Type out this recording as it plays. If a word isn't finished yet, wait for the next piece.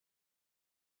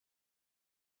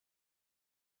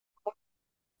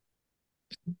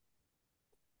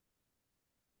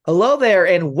Hello there,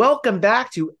 and welcome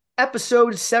back to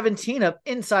episode 17 of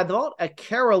Inside the Vault, a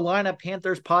Carolina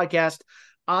Panthers podcast.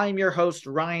 I'm your host,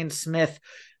 Ryan Smith.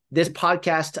 This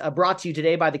podcast brought to you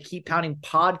today by the Keep Pounding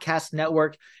Podcast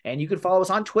Network, and you can follow us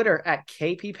on Twitter at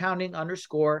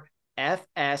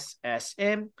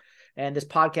KPPounding_FSSM. And this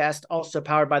podcast also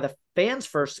powered by the Fans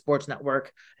First Sports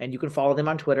Network, and you can follow them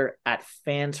on Twitter at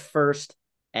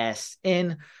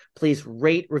FansFirstSN. Please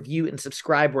rate, review, and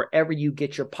subscribe wherever you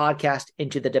get your podcast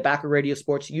into the Tobacco Radio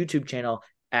Sports YouTube channel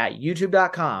at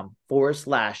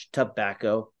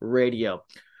youtube.com/Tobacco Radio.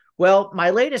 Well,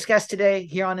 my latest guest today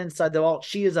here on Inside the Vault,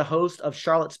 she is a host of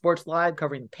Charlotte Sports Live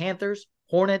covering Panthers,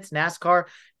 Hornets, NASCAR,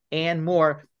 and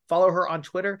more. Follow her on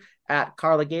Twitter at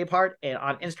Carla Gabehart and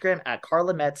on Instagram at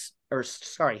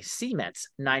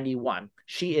CMets91.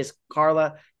 She is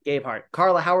Carla Gabehart.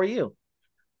 Carla, how are you?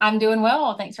 I'm doing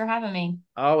well. Thanks for having me.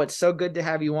 Oh, it's so good to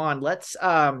have you on. Let's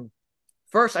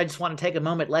first I just want to take a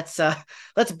moment. Let's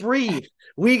breathe.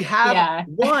 We have Yeah.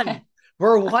 won.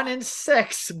 We're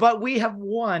 1-6, but we have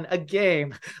won a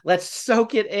game. Let's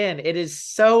soak it in. It is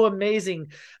so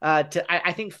amazing.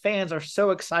 I think fans are so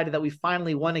excited that we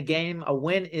finally won a game. A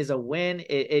win is a win.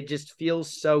 It just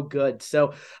feels so good.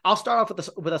 So I'll start off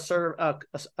with a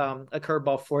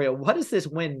curveball for you. What does this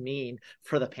win mean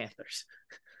for the Panthers?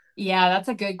 Yeah, that's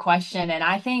a good question. And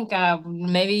I think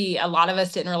maybe a lot of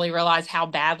us didn't really realize how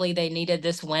badly they needed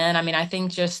this win. I mean, I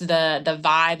think just the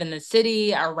vibe in the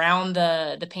city around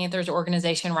the Panthers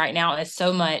organization right now is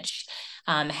so much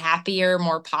happier,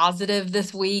 more positive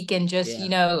this week. And just,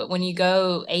 Yeah. when you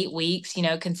go 8 weeks,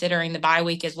 considering the bye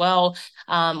week as well,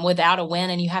 without a win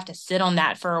and you have to sit on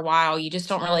that for a while, you just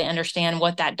don't really understand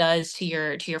what that does to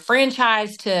your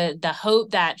franchise, to the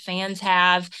hope that fans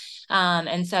have.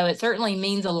 And so it certainly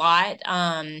means a lot.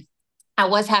 I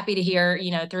was happy to hear,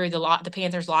 through the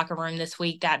Panthers locker room this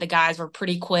week that the guys were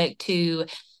pretty quick to,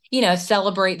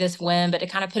 celebrate this win, but to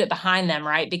kind of put it behind them,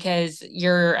 right? Because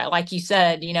you're, like you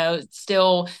said,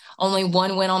 still only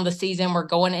one win on the season. We're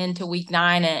going into week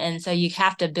 9. And so you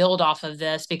have to build off of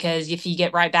this, because if you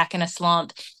get right back in a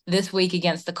slump this week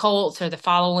against the Colts or the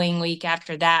following week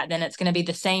after that, then it's going to be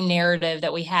the same narrative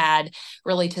that we had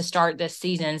really to start this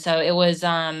season. So it was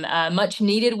a much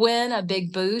needed win, a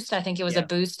big boost. I think it was a Yeah.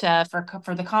 boost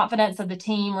for the confidence of the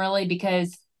team, really,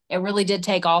 because it really did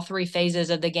take all 3 phases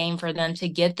of the game for them to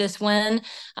get this win.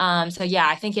 So yeah,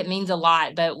 I think it means a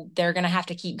lot, but they're going to have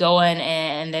to keep going,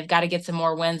 and they've got to get some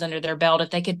more wins under their belt. If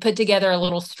they could put together a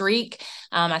little streak,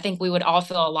 I think we would all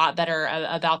feel a lot better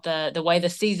about the way the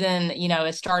season,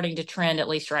 is starting to trend, at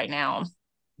least right now.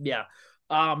 Yeah.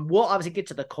 We'll obviously get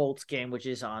to the Colts game, which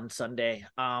is on Sunday.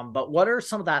 But what are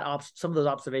some of those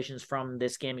observations from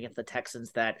this game against the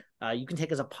Texans that you can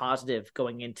take as a positive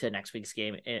going into next week's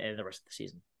game and the rest of the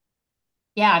season?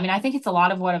 Yeah, I mean, I think it's a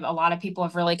lot of what a lot of people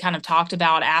have really kind of talked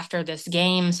about after this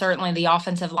game. Certainly, the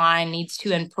offensive line needs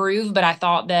to improve, but I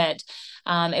thought that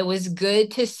it was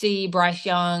good to see Bryce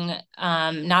Young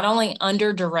not only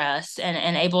under duress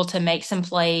and able to make some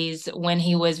plays when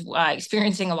he was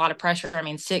experiencing a lot of pressure. I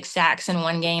mean, 6 sacks in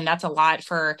one game, that's a lot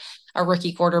for a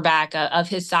rookie quarterback of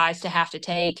his size to have to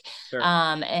take. Sure.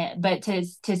 But to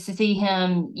see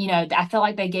him, I feel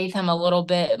like they gave him a little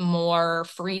bit more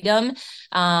freedom.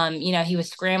 He was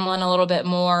scrambling a little bit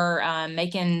more,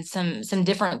 making some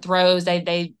different throws.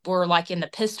 They were like in the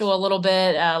pistol a little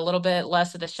bit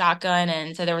less of the shotgun,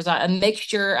 and so there was a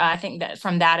mixture. I think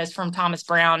that is from Thomas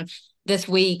Brown this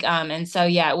week, and so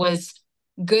yeah, it was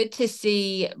good to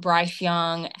see Bryce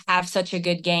Young have such a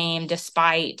good game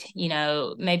despite,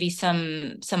 maybe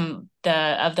some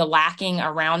of the lacking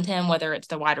around him, whether it's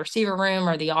the wide receiver room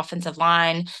or the offensive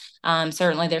line.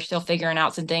 Certainly they're still figuring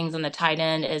out some things on the tight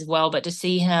end as well, but to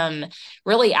see him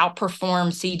really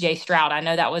outperform CJ Stroud, I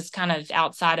know that was kind of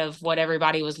outside of what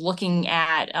everybody was looking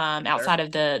at, Sure. outside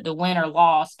of the win or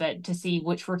loss, but to see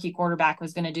which rookie quarterback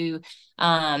was going to do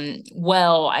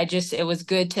well, it was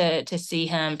good to see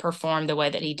him perform the way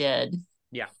that he did.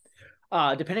 Yeah.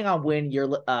 Depending on when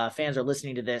your fans are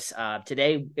listening to this,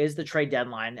 today is the trade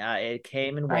deadline. It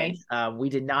came and went. Right. We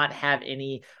did not have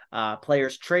any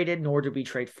players traded, nor did we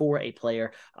trade for a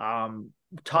player.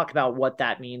 Talk about what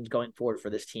that means going forward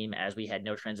for this team, as we had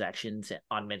no transactions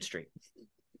on Mint Street.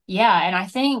 Yeah, and I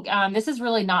think this is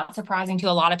really not surprising to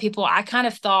a lot of people. I kind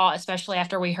of thought, especially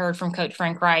after we heard from Coach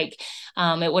Frank Reich,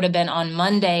 it would have been on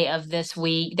Monday of this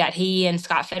week that he and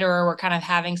Scott Fitterer were kind of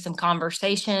having some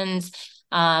conversations.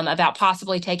 about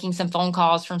possibly taking some phone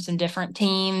calls from some different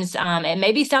teams. It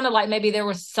maybe sounded like maybe there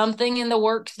was something in the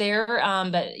works there,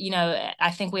 but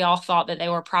I think we all thought that they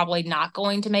were probably not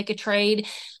going to make a trade,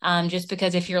 just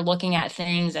because if you're looking at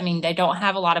things, I mean, they don't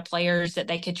have a lot of players that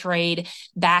they could trade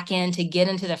back in to get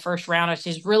into the first round, which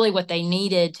is really what they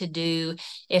needed to do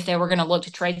if they were going to look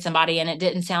to trade somebody. And it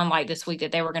didn't sound like this week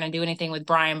that they were going to do anything with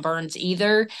Brian Burns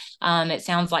either. It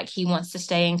sounds like he wants to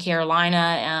stay in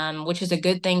Carolina, which is a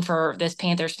good thing for this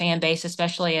Panthers fan base,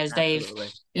 especially as they've,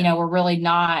 Absolutely. we're really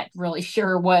not really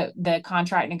sure what the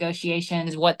contract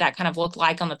negotiations, what that kind of looked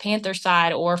like on the Panthers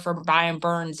side or for Brian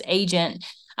Burns' agent.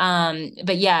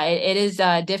 But yeah, it is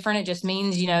different. It just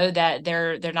means, that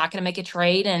they're not going to make a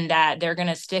trade and that they're going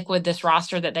to stick with this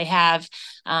roster that they have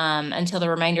until the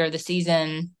remainder of the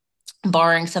season,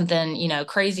 barring something,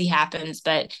 crazy happens.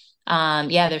 But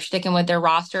yeah, they're sticking with their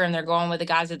roster and they're going with the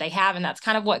guys that they have. And that's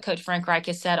kind of what Coach Frank Reich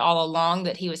has said all along,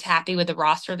 that he was happy with the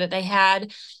roster that they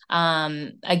had.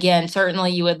 Again,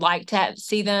 certainly you would like to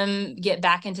see them get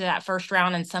back into that first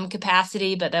round in some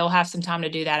capacity, but they'll have some time to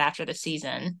do that after the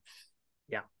season.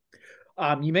 Yeah.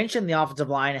 You mentioned the offensive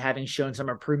line having shown some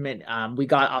improvement. We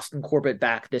got Austin Corbett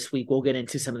back this week. We'll get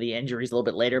into some of the injuries a little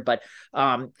bit later, but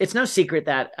it's no secret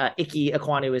that Ike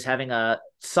Ekwonu is having a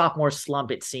sophomore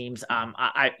slump, it seems.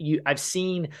 I've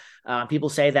seen people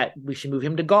say that we should move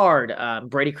him to guard.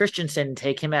 Brady Christensen,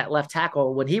 take him at left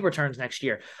tackle when he returns next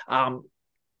year.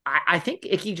 I think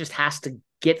Icky just has to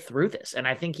get through this. And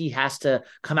I think he has to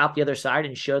come out the other side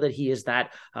and show that he is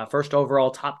that first overall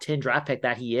top 10 draft pick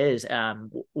that he is.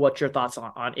 What's your thoughts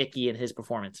on Icky and his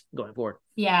performance going forward?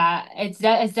 Yeah, it's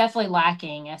definitely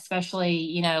lacking,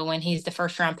 especially, when he's the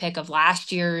first round pick of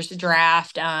last year's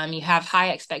draft. You have high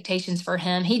expectations for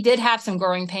him. He did have some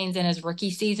growing pains in his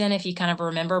rookie season. If you kind of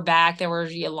remember back, there were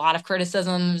a lot of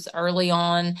criticisms early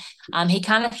on. He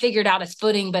kind of figured out his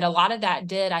footing, but a lot of that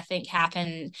did, I think,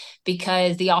 happen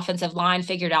because the offensive line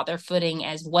figured out their footing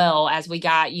as well as we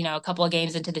got, a couple of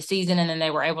games into the season, and then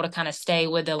they were able to kind of stay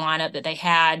with the lineup that they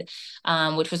had,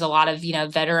 which was a lot of,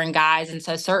 veteran guys. And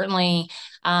so certainly,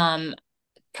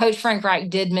 Coach Frank Reich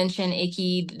did mention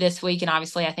Icky this week, and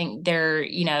obviously I think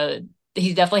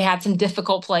he's definitely had some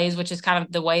difficult plays, which is kind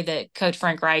of the way that Coach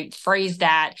Frank Reich phrased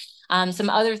that. Some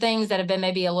other things that have been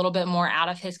maybe a little bit more out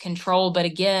of his control, but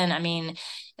again, I mean,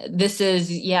 this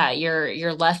is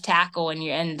your left tackle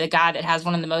and the guy that has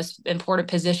one of the most important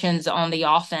positions on the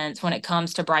offense when it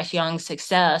comes to Bryce Young's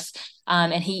success.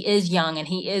 And he is young and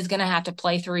he is going to have to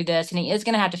play through this and he is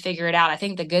going to have to figure it out. I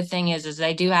think the good thing is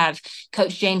they do have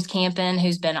Coach James Campen,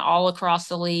 who's been all across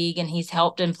the league and he's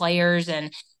helped in players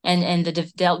and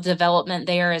the development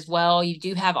there as well. You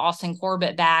do have Austin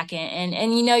Corbett back,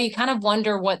 and you kind of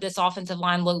wonder what this offensive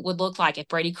line would look like if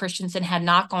Brady Christensen had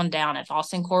not gone down, if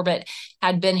Austin Corbett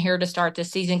had been here to start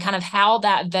this season, kind of how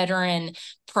that veteran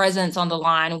presence on the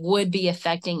line would be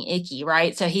affecting Icky,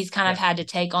 right? So he's kind of had to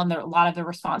take on a lot of the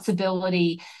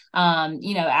responsibility,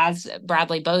 as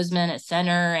Bradley Bozeman at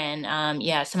center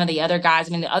and some of the other guys.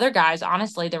 I mean, the other guys,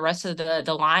 honestly, the rest of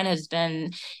the line has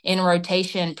been in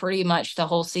rotation pretty much the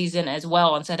whole season as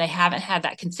well. And so they haven't had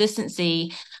that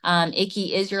consistency.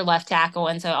 Icky is your left tackle.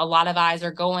 And so a lot of eyes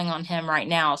are going on him right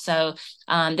now. So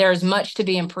there's much to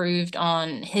be improved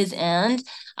on his end.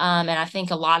 And I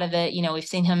think a lot of it, we've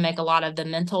seen him make a lot of the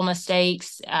mental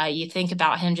mistakes. You think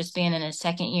about him just being in his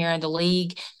second year in the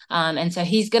league. And so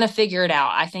he's going to figure it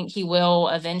out. I think he will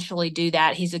eventually do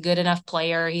that. He's a good enough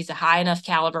player. He's a high enough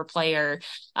caliber player.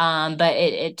 But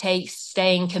it takes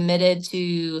staying committed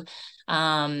to,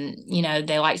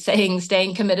 they like saying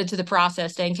staying committed to the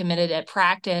process, staying committed at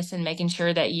practice and making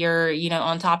sure that you're,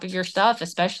 on top of your stuff,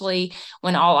 especially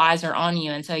when all eyes are on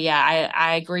you. And so, yeah,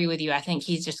 I agree with you. I think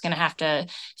he's just going to have to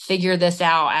figure this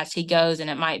out as he goes. And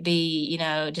it might be,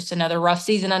 just another rough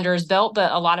season under his belt,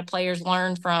 but a lot of players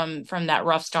learn from that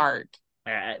rough start.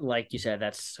 Like you said,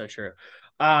 that's so true.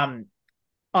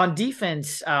 On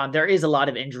defense, there is a lot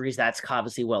of injuries. That's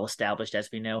obviously well established, as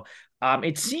we know.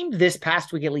 It seemed this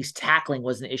past week, at least, tackling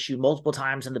was an issue multiple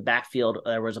times in the backfield.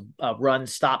 There was a run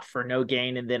stopped for no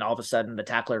gain, and then all of a sudden the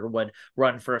tackler would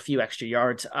run for a few extra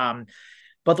yards.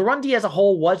 But the run D as a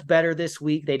whole was better this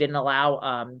week. They didn't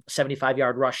allow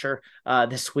 75-yard rusher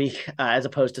this week as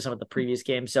opposed to some of the previous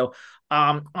games. So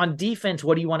on defense,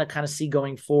 what do you want to kind of see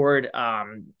going forward,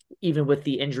 even with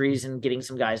the injuries and getting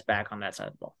some guys back on that side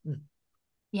of the ball?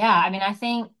 Yeah, I mean, I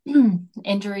think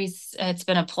injuries, it's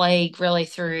been a plague really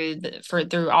through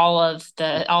all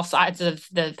sides of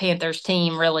the Panthers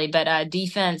team really, but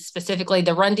defense specifically,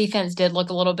 the run defense did look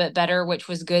a little bit better, which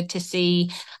was good to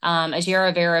see.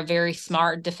 Ajero Vera, very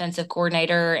smart defensive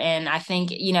coordinator, and I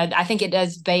think it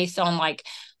does based on like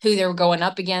who they're going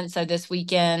up against. So this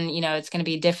weekend, it's going to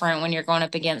be different when you're going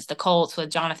up against the Colts with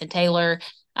Jonathan Taylor.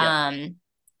 Yeah.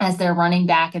 As their running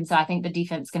back. And so I think the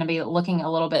defense is going to be looking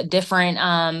a little bit different.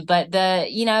 But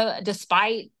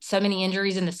despite so many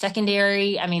injuries in the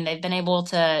secondary, I mean, they've been able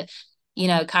to,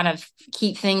 kind of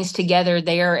keep things together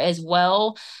there as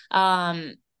well.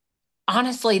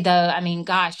 Honestly, though, I mean,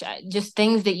 gosh, just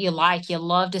things that you like. You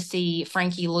love to see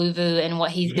Frankie Louvu and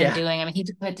what he's been Yeah. doing. I mean,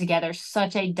 he's put together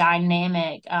such a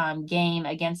dynamic game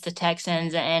against the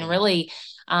Texans and Yeah. really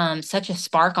such a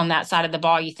spark on that side of the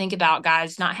ball. You think about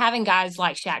guys not having guys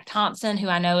like Shaq Thompson, who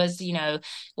I know is,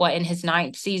 what in his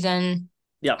ninth season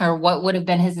Yeah. or what would have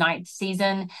been his ninth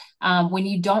season. When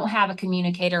you don't have a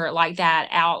communicator like that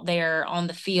out there on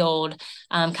the field,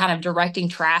 kind of directing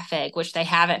traffic, which they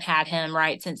haven't had him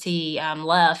right since he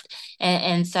left.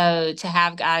 And so to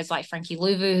have guys like Frankie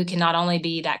Louvu who can not only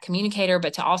be that communicator,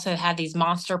 but to also have these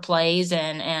monster plays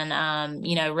and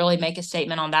really make a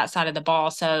statement on that side of the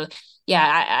ball. So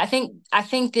yeah, I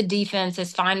think the defense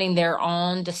is finding their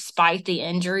own despite the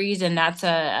injuries, and that's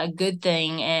a good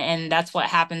thing. And that's what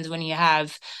happens when you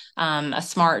have a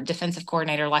smart defensive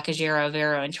coordinator like Ajero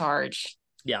Vera in charge.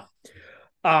 Yeah.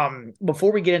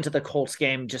 Before we get into the Colts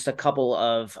game, just a couple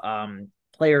of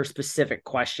player specific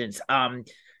questions.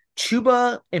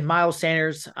 Chuba and Miles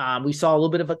Sanders, we saw a little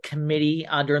bit of a committee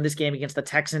during this game against the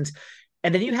Texans.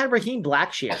 And then you had Raheem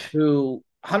Blackshear, who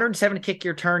 107 kick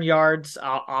return yards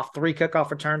off three kickoff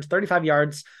returns, 35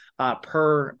 yards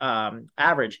per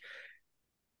average.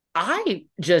 At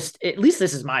least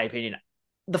this is my opinion.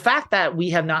 The fact that we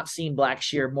have not seen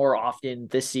Blackshear more often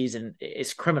this season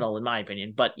is criminal, in my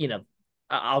opinion. But,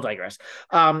 I'll digress.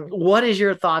 What is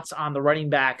your thoughts on the running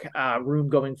back room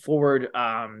going forward?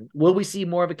 Will we see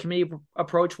more of a committee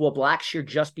approach? Will Blackshear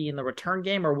just be in the return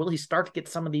game, or will he start to get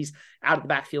some of these out of the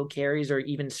backfield carries or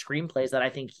even screenplays that I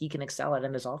think he can excel at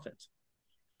in this offense?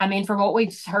 I mean, from what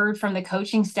we've heard from the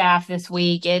coaching staff this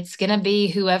week, it's going to be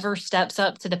whoever steps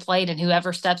up to the plate and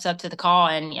whoever steps up to the call.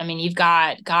 And I mean, you've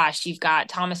got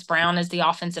Thomas Brown as the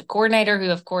offensive coordinator,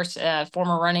 who, of course,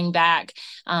 former running back,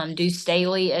 Deuce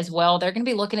Staley as well. They're going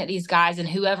to be looking at these guys and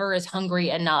whoever is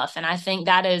hungry enough. And I think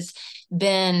that has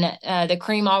been the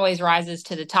cream always rises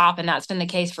to the top. And that's been the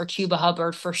case for Chuba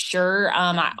Hubbard for sure.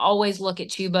 I always look at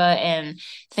Chuba and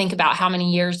think about how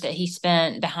many years that he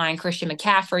spent behind Christian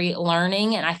McCaffrey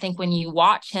learning. And I think when you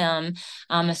watch him,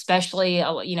 especially,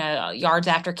 yards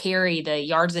after carry, the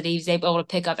yards that he's able to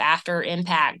pick up after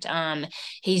impact,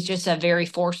 he's just a very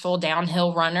forceful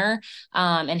downhill runner.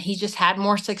 And he's just had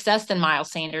more success than Miles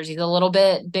Sanders. He's a little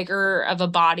bit bigger of a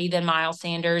body than Miles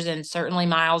Sanders. And certainly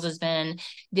Miles has been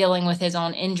dealing with his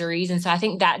own injuries. And so I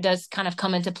think that does kind of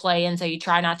come into play. And so you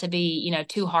try not to be,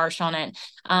 too harsh on it.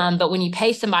 Right. But when you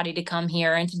pay somebody to come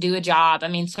here and to do a job, I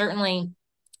mean, certainly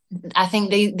I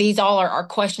think these all are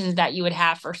questions that you would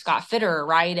have for Scott Fitterer,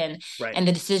 right? Right. And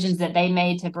the decisions that they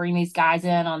made to bring these guys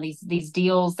in on these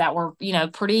deals that were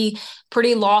pretty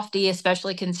lofty,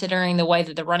 especially considering the way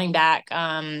that the running back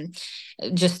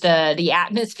just the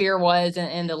atmosphere was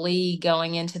in the league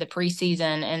going into the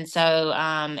preseason. And so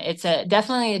it's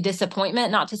definitely a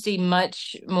disappointment not to see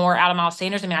much more out of Miles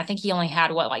Sanders. I mean, I think he only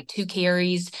had like 2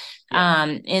 carries Yeah.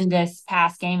 in this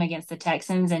past game against the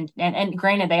Texans. And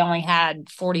granted, they only had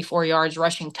 44 yards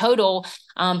rushing total,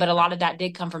 but a lot of that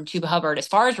did come from Chuba Hubbard. As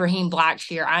far as Raheem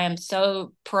Blackshear, I am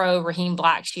so pro Raheem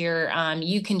Blackshear.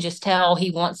 You can just tell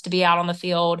he wants to be out on the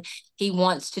field. He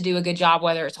wants to do a good job,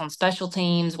 whether it's on special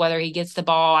teams, whether he gets the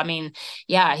ball. I mean,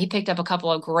 yeah, he picked up a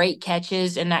couple of great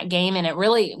catches in that game. And it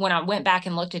really, when I went back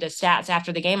and looked at his stats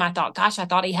after the game, I thought, gosh, I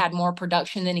thought he had more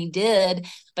production than he did.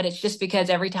 But it's just because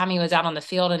every time he was out on the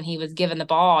field and he was given the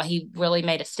ball, he really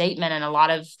made a statement. And a lot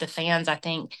of the fans, I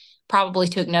think, probably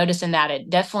took notice in that.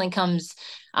 It definitely comes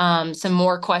some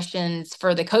more questions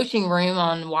for the coaching room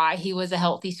on why he was a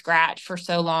healthy scratch for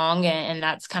so long. And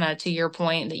that's kind of to your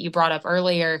point that you brought up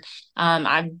earlier.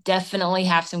 I definitely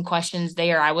have some questions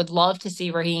there. I would love to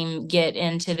see Raheem get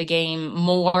into the game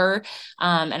more.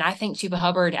 And I think Chuba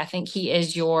Hubbard, I think he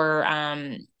is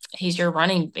he's your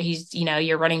running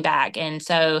back. And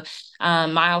so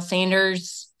Miles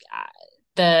Sanders,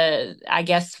 I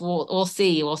guess we'll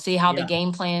see. We'll see how the Yeah.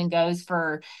 game plan goes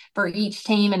for each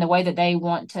team and the way that they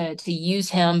want to use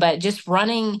him. But just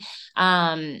running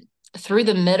through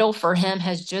the middle for him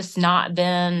has just not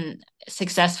been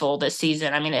successful this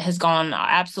season. I mean, it has gone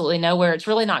absolutely nowhere. It's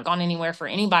really not gone anywhere for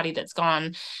anybody that's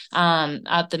gone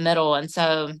up the middle. And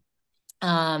so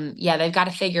yeah, they've got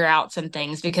to figure out some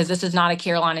things because this is not a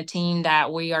Carolina team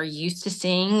that we are used to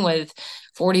seeing with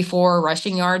 44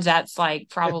 rushing yards. That's like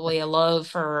probably a low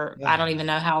for I don't even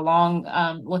know how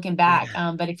long looking back.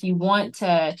 But if you want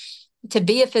to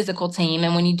be a physical team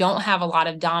and when you don't have a lot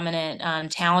of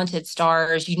dominant talented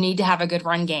stars, you need to have a good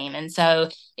run game. And so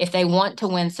if they want to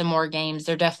win some more games,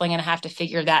 they're definitely going to have to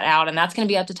figure that out. And that's going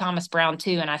to be up to Thomas Brown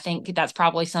too. And I think that's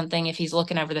probably something if he's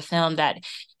looking over the film that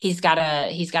he's got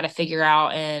to figure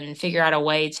out a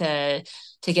way to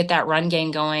get that run game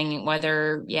going,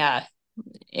 whether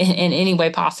in any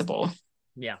way possible.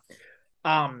 Yeah.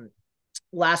 Um,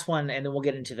 Last one, and then we'll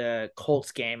get into the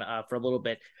Colts game for a little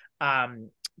bit.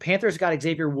 Panthers got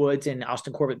Xavier Woods and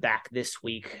Austin Corbett back this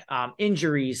week.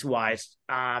 Injuries wise,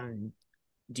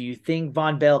 do you think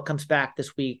Von Bell comes back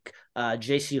this week?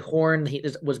 JC Horn, he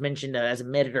was mentioned as a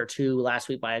minute or two last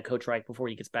week by a coach right before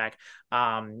he gets back.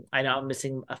 I know I'm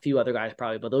missing a few other guys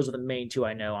probably, but those are the main two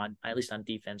I know on at least on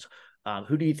defense.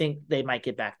 Who do you think they might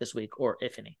get back this week, or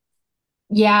if any?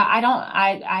 Yeah,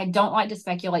 I don't like to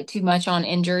speculate too much on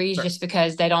injuries Sure. just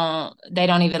because they don't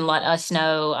even let us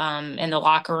know in the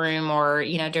locker room or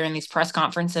during these press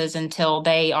conferences until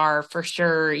they are for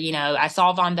sure. I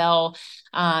saw Von Bell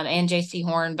and JC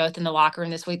Horn both in the locker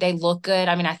room this week. They look good.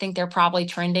 I mean, I think they're probably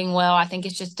trending well. I think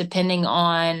it's just depending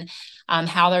on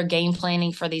how they're game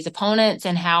planning for these opponents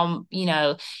and how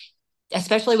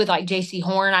especially with like JC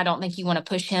Horn, I don't think you want to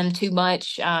push him too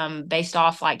much based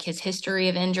off like his history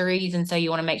of injuries. And so you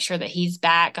want to make sure that he's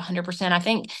back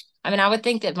 100%. I mean, I would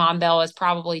think that Von Bell is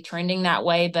probably trending that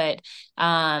way, but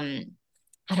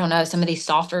I don't know, some of these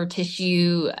softer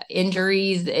tissue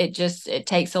injuries, it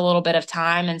takes a little bit of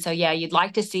time. And so, yeah, you'd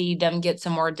like to see them get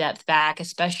some more depth back,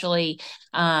 especially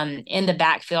in the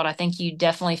backfield. I think you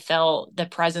definitely felt the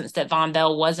presence that Von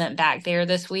Bell wasn't back there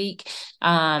this week.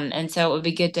 And so it would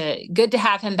be good to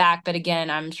have him back. But again,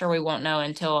 I'm sure we won't know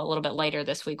until a little bit later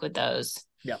this week with those.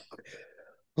 Yeah.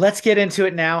 Let's get into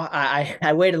it now.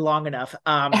 I waited long enough.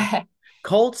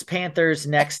 Colts Panthers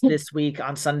next this week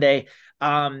on Sunday.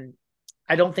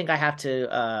 I don't think I have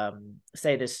to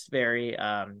say this very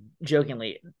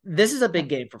jokingly. This is a big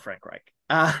game for Frank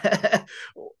Reich.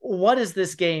 What does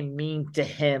this game mean to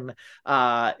him?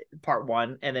 Part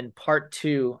one, and then part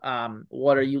two.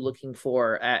 What are you looking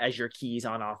for as your keys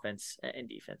on offense and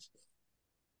defense?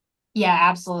 Yeah,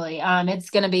 absolutely.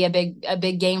 It's going to be a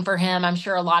big game for him. I'm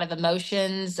sure a lot of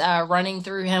emotions running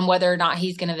through him, whether or not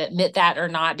he's going to admit that or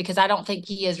not, because I don't think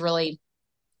he is really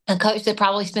a coach that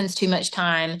probably spends too much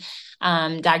time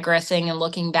digressing and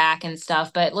looking back and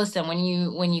stuff. But listen, when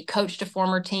you coached a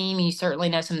former team, you certainly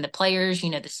know some of the players,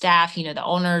 the staff, the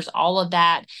owners, all of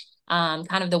that.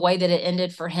 Kind of the way that it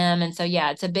ended for him. And so, yeah,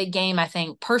 it's a big game, I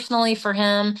think, personally for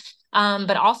him,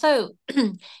 but also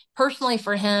personally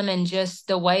for him and just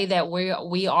the way that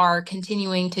we are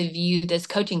continuing to view this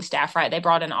coaching staff, right? They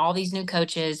brought in all these new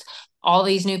coaches, all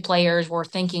these new players. We're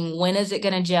thinking, when is it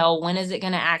going to gel? When is it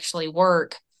going to actually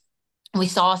work? We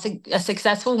saw a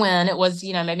successful win. It was,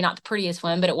 maybe not the prettiest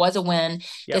win, but it was a win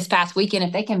Yep. this past weekend.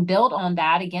 If they can build on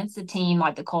that against a team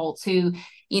like the Colts, who,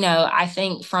 I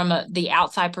think from the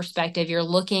outside perspective, you're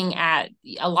looking at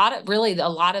a lot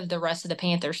of the rest of the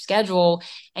Panthers schedule,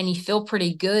 and you feel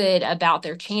pretty good about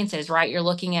their chances, right? You're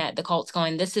looking at the Colts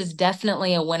going, this is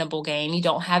definitely a winnable game. You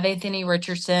don't have Anthony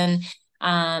Richardson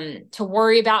to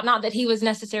worry about. Not that he was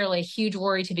necessarily a huge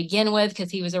worry to begin with, because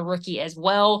he was a rookie as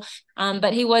well.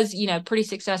 But he was, pretty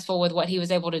successful with what he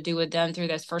was able to do with them through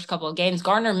those first couple of games.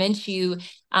 Gardner Minshew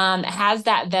has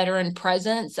that veteran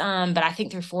presence, but I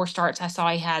think through 4 starts, I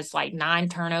saw he has like 9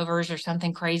 turnovers or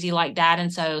something crazy like that.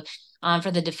 And so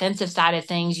for the defensive side of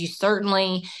things,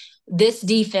 this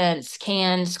defense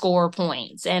can score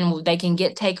points and they can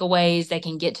get takeaways. They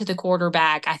can get to the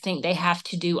quarterback. I think they have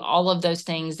to do all of those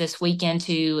things this weekend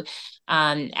to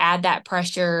add that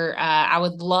pressure. I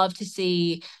would love to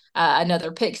see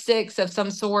another pick six of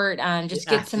some sort, Yeah, just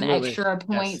get some absolutely. extra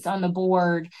Yes. points on the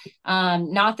board.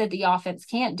 Not that the offense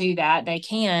can't do that, they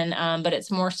can, but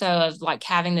it's more so of like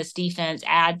having this defense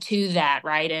add to that,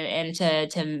 right? And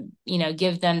to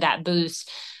give them that boost.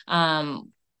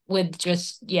 With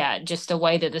just the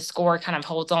way that the score kind of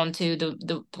holds on to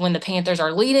the when the Panthers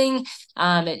are leading,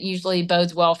 it usually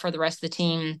bodes well for the rest of the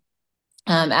team,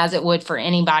 as it would for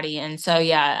anybody. And so,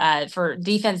 yeah, for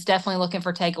defense, definitely looking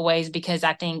for takeaways because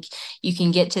I think you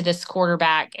can get to this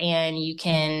quarterback and you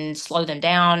can slow them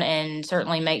down and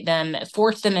certainly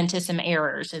force them into some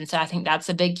errors. And so I think that's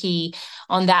a big key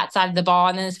on that side of the ball.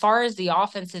 And then as far as the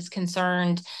offense is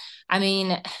concerned, I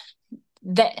mean,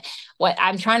 that what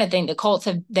I'm trying to think, the Colts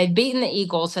they've beaten the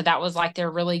Eagles, so that was like their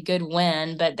really good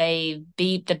win, but they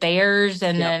beat the Bears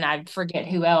and Yep. then I forget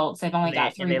who else. They've only And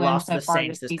got they three wins lost to so the far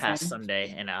Saints this this past season.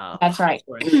 Sunday in a That's high right.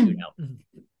 scoring shootout.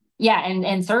 Yeah,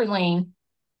 and certainly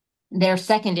their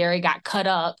secondary got cut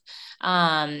up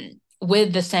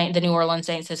with the New Orleans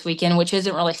Saints this weekend, which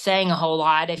isn't really saying a whole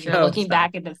lot if you're No, it's looking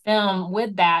not. back at the film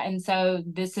with that. And so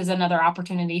this is another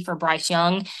opportunity for Bryce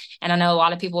Young. And I know a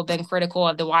lot of people have been critical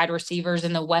of the wide receivers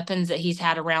and the weapons that he's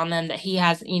had around them, that he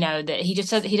has, that he just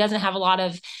says he doesn't have a lot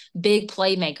of big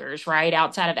playmakers, right?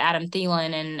 Outside of Adam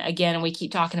Thielen. And again, we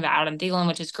keep talking about Adam Thielen,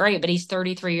 which is great, but he's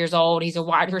 33 years old. He's a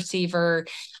wide receiver.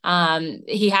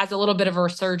 He has a little bit of a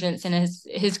resurgence in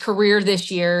his career this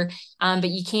year, but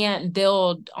you can't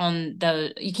build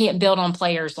on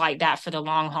players like that for the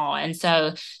long haul. And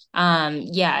so,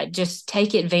 yeah, just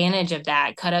take advantage of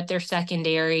that. Cut up their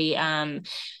secondary.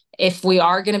 If we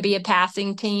are going to be a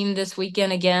passing team this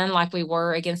weekend again, like we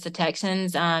were against the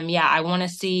Texans, yeah, I want to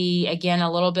see again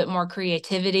a little bit more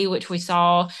creativity, which we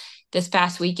saw this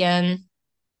past weekend.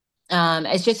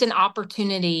 It's just an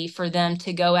opportunity for them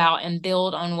to go out and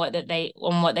build on what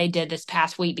they did this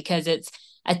past week, because it's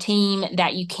a team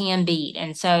that you can beat,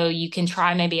 and so you can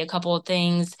try maybe a couple of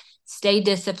things, stay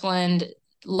disciplined,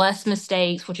 less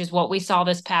mistakes, which is what we saw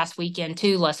this past weekend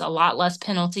too. A lot less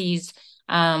penalties,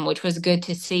 which was good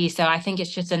to see. So I think it's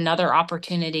just another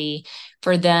opportunity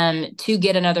for them to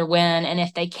get another win, and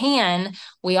if they can,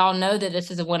 we all know that this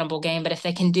is a winnable game, but if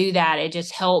they can do that, it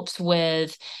just helps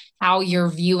with how you're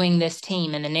viewing this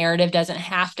team, and the narrative doesn't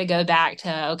have to go back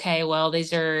to, okay, well,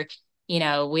 these are,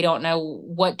 we don't know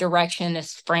what direction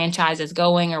this franchise is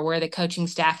going or where the coaching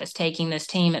staff is taking this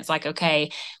team. It's like,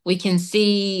 okay, we can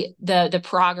see the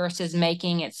progress is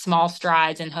making its small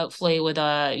strides, and hopefully with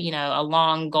a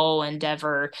long goal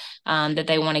endeavor that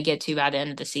they want to get to by the end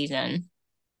of the season.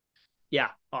 Yeah,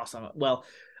 awesome. Well,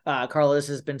 Carla, this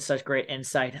has been such great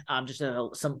insight.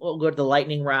 We'll go to the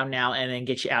lightning round now and then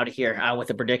get you out of here with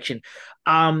a prediction.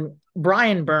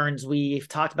 Brian Burns, we've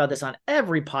talked about this on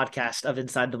every podcast of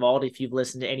Inside the Vault. If you've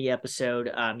listened to any episode,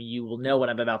 you will know what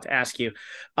I'm about to ask you.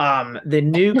 The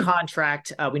new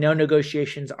contract, we know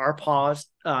negotiations are paused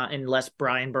unless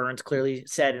Brian Burns clearly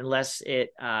said, unless it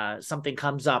something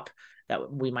comes up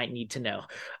that we might need to know.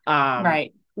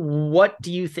 Right. What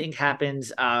do you think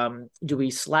happens? Do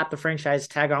we slap the franchise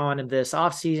tag on in this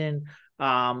offseason,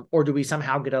 or do we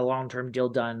somehow get a long-term deal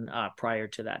done prior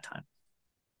to that time?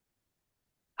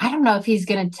 I don't know if he's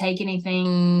going to take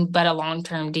anything but a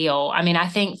long-term deal. I mean, I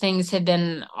think things have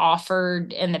been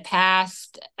offered in the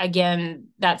past. Again,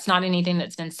 that's not anything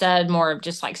that's been said, more of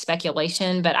just like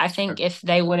speculation. But I think Sure. if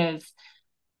they would have,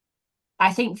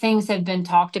 I think things have been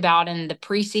talked about in the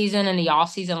preseason and the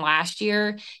offseason last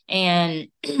year. And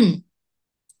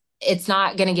it's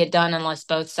not going to get done unless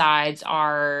both sides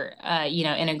are,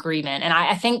 in agreement. And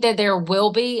I think that there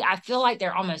will be. I feel like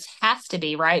there almost has to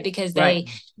be, right? Because Right.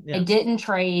 they Yeah. didn't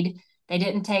trade, they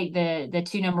didn't take the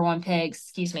two number one picks,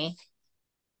 excuse me,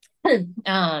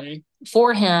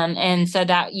 for him. And so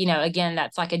that, again,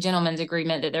 that's like a gentleman's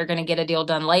agreement that they're going to get a deal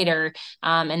done later.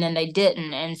 And then they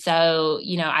didn't. And so,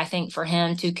 I think for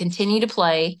him to continue to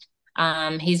play,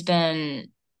 he's been,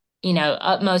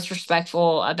 utmost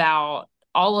respectful about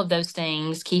all of those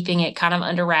things, keeping it kind of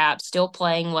under wraps, still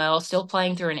playing well, still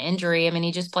playing through an injury. I mean,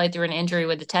 he just played through an injury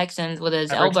with the Texans with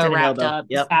his elbow Hyperextended wrapped elbow. up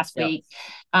this Yep. past Yep. week.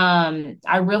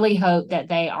 I really hope that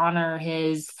they honor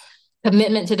his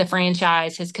commitment to the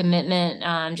franchise, his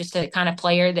commitment, just the kind of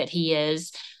player that he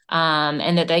is,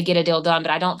 and that they get a deal done.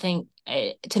 But I don't think,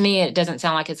 to me, it doesn't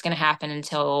sound like it's going to happen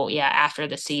until, yeah, after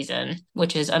the season,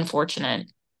 which is unfortunate.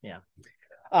 Yeah.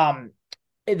 Um,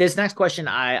 this next question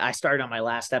I started on my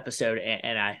last episode,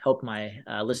 and I hope my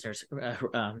listeners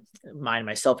mind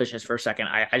my selfishness for a second.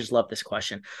 I just love this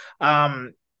question.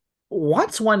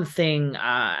 What's one thing,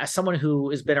 as someone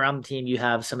who has been around the team, you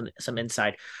have some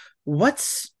insight.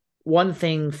 What's one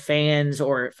thing fans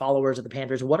or followers of the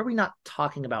Panthers, what are we not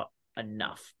talking about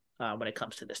enough when it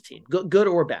comes to this team? Good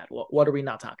or bad? What are we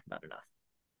not talking about enough?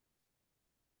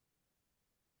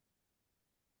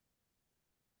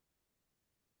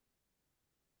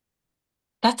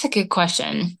 That's a good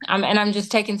question. And I'm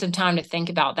just taking some time to think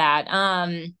about that.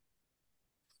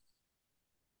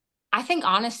 I think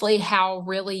honestly how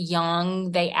really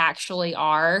young they actually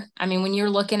are. I mean, when you're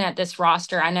looking at this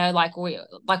roster, I know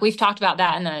we've talked about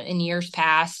that in years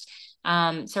past.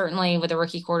 Certainly with a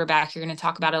rookie quarterback, you're going to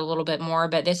talk about it a little bit more,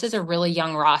 but this is a really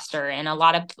young roster and a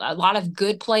lot of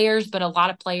good players, but a lot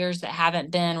of players that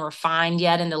haven't been refined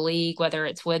yet in the league, whether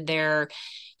it's with their,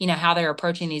 how they're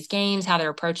approaching these games, how they're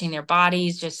approaching their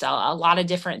bodies, just a lot of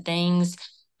different things.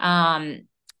 Um,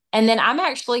 And then I'm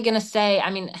actually going to say, I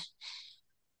mean,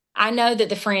 I know that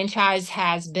the franchise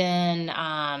has been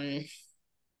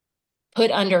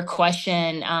put under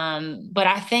question, but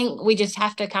I think we just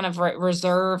have to kind of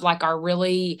reserve like our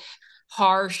really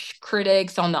harsh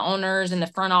critics on the owners and the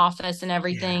front office and Yeah.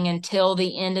 everything until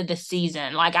the end of the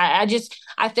season. Like I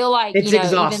feel like, It's even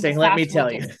exhausting, this let me past tell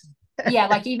you. weekend, yeah,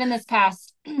 like even this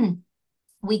past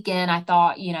weekend, I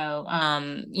thought,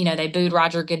 they booed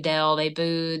Roger Goodell, they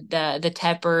booed the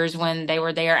Teppers when they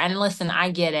were there. And listen,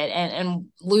 I get it. And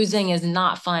losing is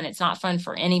not fun. It's not fun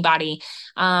for anybody.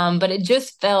 But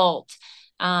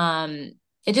um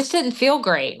it just didn't feel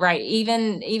great, right?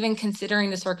 Even considering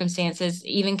the circumstances,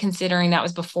 even considering that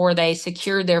was before they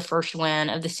secured their first win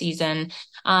of the season.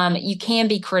 You can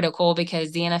be critical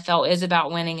because the NFL is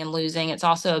about winning and losing. It's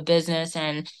also a business,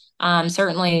 and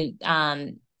certainly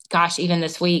gosh, even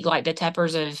this week, like the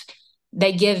Teppers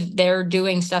they're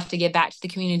doing stuff to give back to the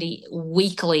community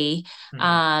weekly.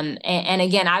 Mhm. And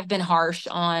again, I've been harsh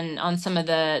on some of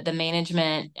the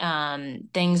management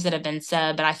things that have been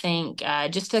said, but I think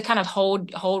just to kind of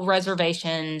hold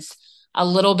reservations a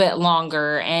little bit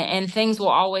longer, and things will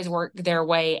always work their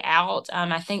way out.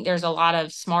 I think there's a lot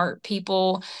of smart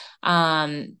people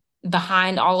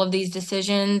behind all of these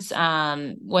decisions,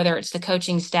 whether it's the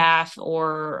coaching staff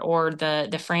or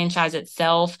the franchise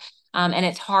itself. And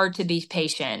it's hard to be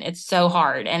patient. It's so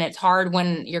hard. And it's hard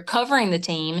when you're covering the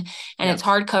team, and Yeah. it's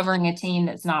hard covering a team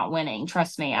that's not winning.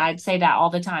 Trust me, I'd say that all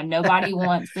the time. Nobody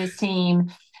wants this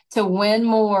team to win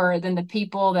more than the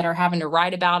people that are having to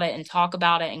write about it and talk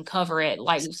about it and cover it.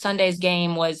 Like Sunday's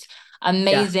game was Yeah.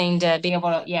 amazing to be able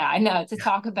to, yeah, I know, to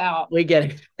talk about We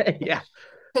get it. Yeah.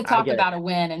 I get it. a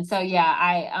win. And so,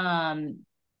 yeah,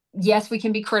 yes, we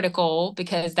can be critical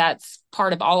because that's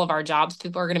part of all of our jobs.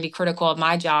 People are going to be critical of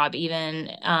my job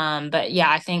even. But yeah,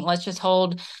 I think let's just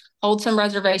hold some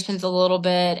reservations a little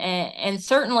bit. And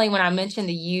certainly when I mentioned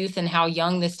the youth and how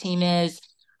young this team is,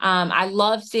 I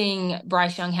love seeing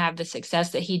Bryce Young have the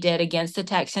success that he did against the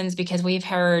Texans, because we've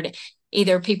heard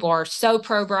either people are so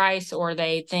pro Bryce or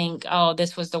they think, oh,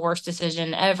 this was the worst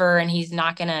decision ever and he's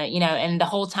not gonna, and the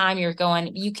whole time you're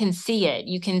going, you can see it.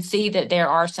 You can see that there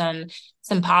are some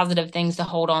positive things to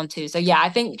hold on to. So yeah, I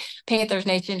think Panthers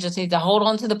Nation just needs to hold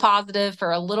on to the positive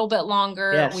for a little bit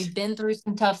longer. Yes. We've been through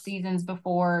some tough seasons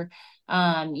before.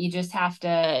 You have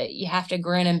to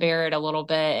grin and bear it a little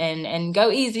bit, and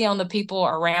go easy on the people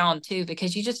around too,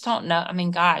 because you just don't know. I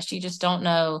mean, gosh, you just don't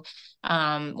know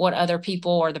what other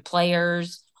people or the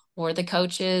players or the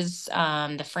coaches,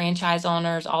 the franchise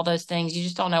owners, all those things. You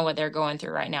just don't know what they're going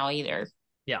through right now either.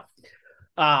 Yeah.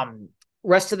 Um,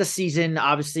 Rest of the season,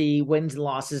 obviously, wins and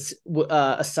losses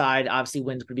aside, obviously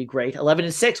wins would be great.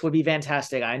 11-6 would be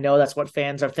fantastic. I know that's what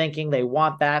fans are thinking. They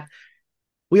want that.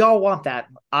 We all want that.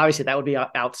 Obviously, that would be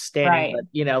outstanding.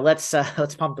 Right. But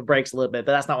let's pump the brakes a little bit.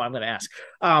 But that's not what I'm going to ask.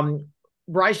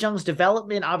 Bryce Young's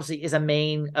development obviously is a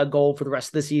main goal for the rest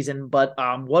of the season. But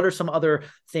what are some other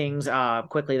things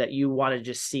quickly that you want to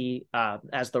just see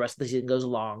as the rest of the season goes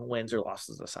along, wins or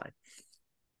losses aside?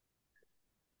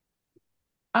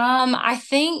 I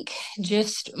think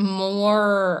just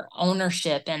more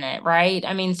ownership in it, right?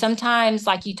 I mean, sometimes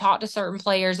like you talk to certain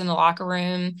players in the locker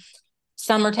room,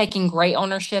 some are taking great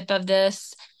ownership of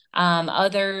this.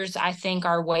 Others, I think,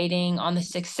 are waiting on the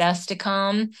success to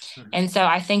come. Mhm. And so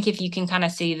I think if you can kind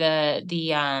of see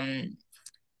the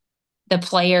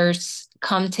players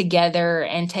come together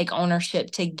and take ownership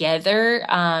together.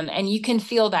 And you can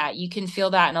feel that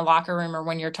in a locker room or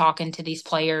when you're talking to these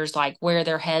players, like where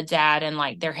their heads at and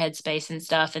like their headspace and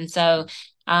stuff. And so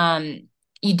um,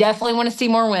 you definitely want to see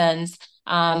more wins.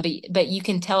 But you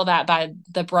can tell that by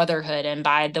the brotherhood and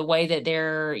by the way that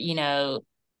they're,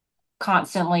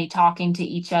 constantly talking to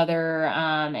each other,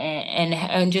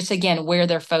 and just again where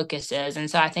their focus is. And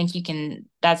so I think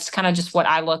that's kind of just what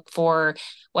I look for,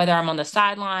 whether I'm on the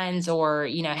sidelines or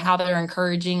how they're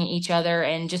encouraging each other,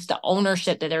 and just the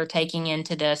ownership that they're taking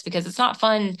into this, because it's not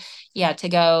fun, yeah, to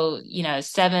go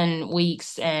 7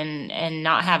 weeks and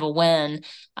not have a win.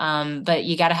 But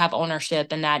you got to have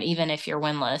ownership in that, even if you're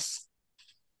winless.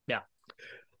 Yeah.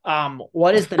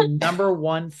 What is the number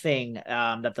one thing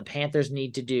that the Panthers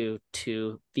need to do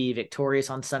to be victorious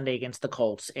on Sunday against the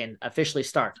Colts and officially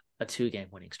start a 2-game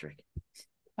winning streak?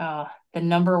 The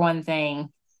number one thing.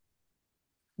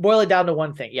 Boil it down to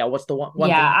one thing. Yeah, what's the one thing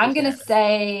Yeah, that I'm needs to gonna happen?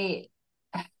 say,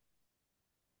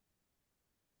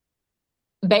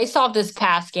 based off this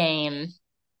past game,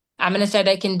 I'm going to say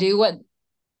they can do what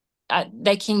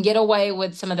they can get away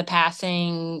with some of the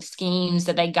passing schemes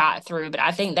that they got through, but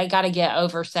I think they got to get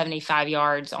over 75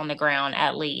 yards on the ground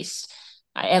at least.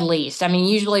 at least. I mean,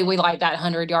 usually we like that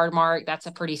 100-yard mark. That's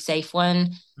a pretty safe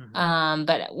one. Mhm.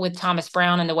 But with Thomas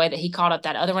Brown and the way that he caught up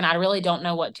that other one, I really don't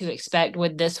know what to expect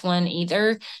with this one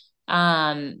either.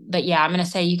 But yeah, I'm going to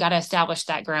say you got to establish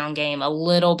that ground game a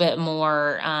little bit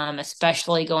more,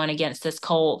 especially going against this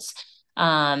Colts.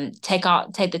 Take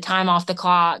the time off the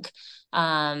clock,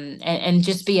 and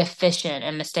just be efficient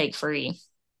and mistake free.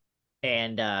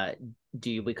 And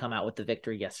do we come out with the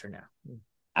victory? Yes or no?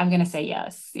 I'm going to say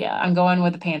yes. Yeah, I'm going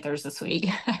with the Panthers this week.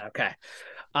 Okay.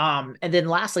 And then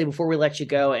lastly, before we let you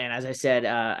go, and as I said,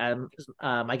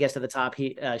 my guest at the top,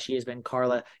 she has been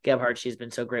Carla Gebhardt. She's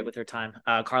been so great with her time.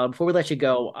 Carla, before we let you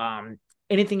go,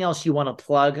 anything else you want to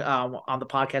plug on the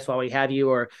podcast while we have you,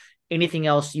 or anything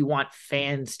else you want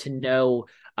fans to know,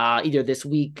 either this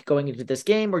week going into this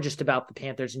game, or just about the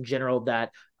Panthers in general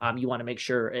that you want to make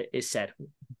sure is said?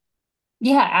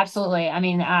 Yeah, absolutely. I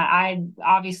mean, I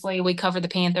obviously we cover the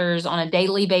Panthers on a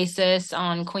daily basis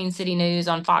on Queen City News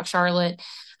on Fox Charlotte,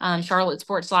 Charlotte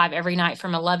Sports Live every night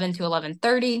from 11 to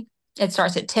 11:30. It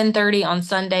starts at 10:30 on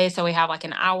Sunday, so we have like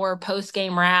an hour post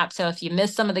game wrap. So if you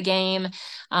miss some of the game,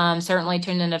 certainly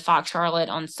tune into Fox Charlotte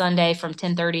on Sunday from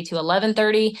 10:30 to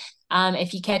 11:30.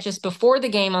 If you catch us before the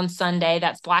game on Sunday,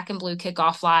 that's Black and Blue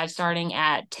Kickoff Live starting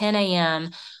at 10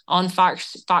 a.m. on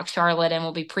Fox Charlotte, and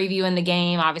we'll be previewing the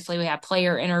game. Obviously, we have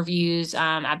player interviews.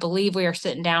 I believe we are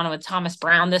sitting down with Thomas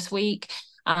Brown this week,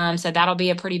 so that'll be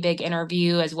a pretty big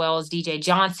interview, as well as DJ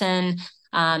Johnson.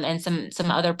 And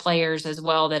some other players as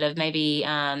well that have maybe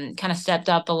kind of stepped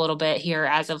up a little bit here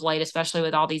as of late, especially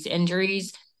with all these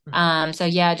injuries. So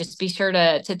yeah, just be sure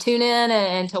to tune in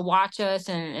and to watch us,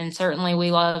 and certainly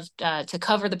we love to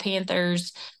cover the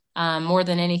Panthers more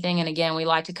than anything. And again, we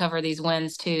like to cover these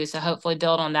wins too, so hopefully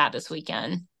build on that this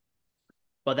weekend.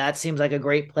 Well, that seems like a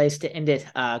great place to end it.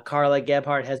 Carla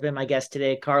Gebhardt has been my guest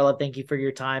today. Carla, thank you for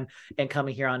your time and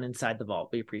coming here on Inside the Vault.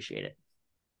 We appreciate it.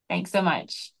 Thanks so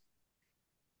much.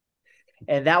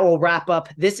 And that will wrap up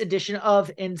this edition of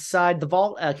Inside the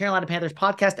Vault, Carolina Panthers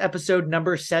podcast, episode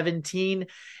number 17.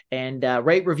 And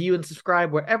rate, review, and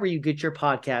subscribe wherever you get your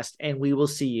podcast. And we will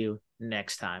see you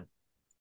next time.